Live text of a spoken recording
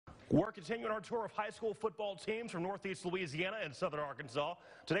We're continuing our tour of high school football teams from Northeast Louisiana and Southern Arkansas.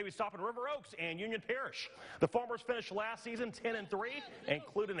 Today we stop in River Oaks and Union Parish. The Farmers finished last season 10-3,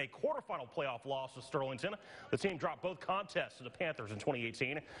 including a quarterfinal playoff loss to Sterlington. The team dropped both contests to the Panthers in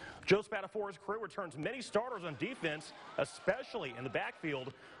 2018. Joe Spatafore's crew returns many starters on defense, especially in the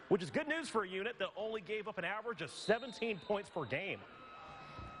backfield, which is good news for a unit that only gave up an average of 17 points per game.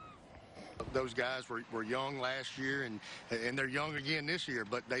 Those guys were young last year, and they're young again this year,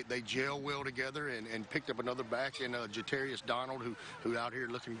 but they gel well together and picked up another back in Jatarius Donald, who out here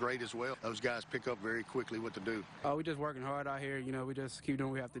looking great as well. Those guys pick up very quickly what to do. We're just working hard out here. We just keep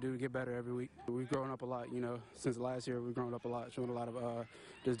doing what we have to do to get better every week. We've grown up a lot, since last year we've grown up a lot, showing a lot of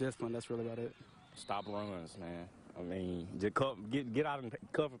just discipline. That's really about it. Stop runs, man. I mean, just get out and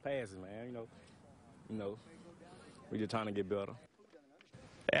cover passes, man. We're just trying to get better.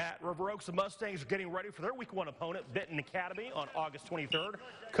 At River Oaks, the Mustangs are getting ready for their Week 1 opponent, Benton Academy, on August 23rd.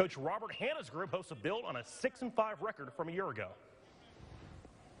 Coach Robert Hanna's group hosts a build on a 6-5 record from a year ago.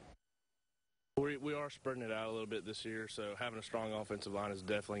 We are spreading it out a little bit this year, so having a strong offensive line is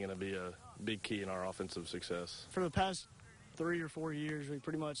definitely going to be a big key in our offensive success. For the past 3 or 4 years, we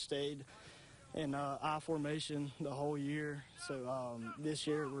pretty much stayed in I formation the whole year. So this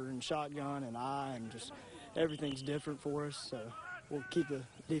year we're in shotgun and I, and just everything's different for us. So we'll keep the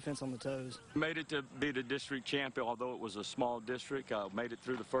defense on the toes. Made it to be the district champion, although it was a small district. Made it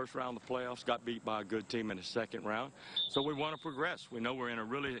through the first round of the playoffs, got beat by a good team in the second round. So we want to progress. We know we're in a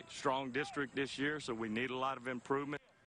really strong district this year, so we need a lot of improvement.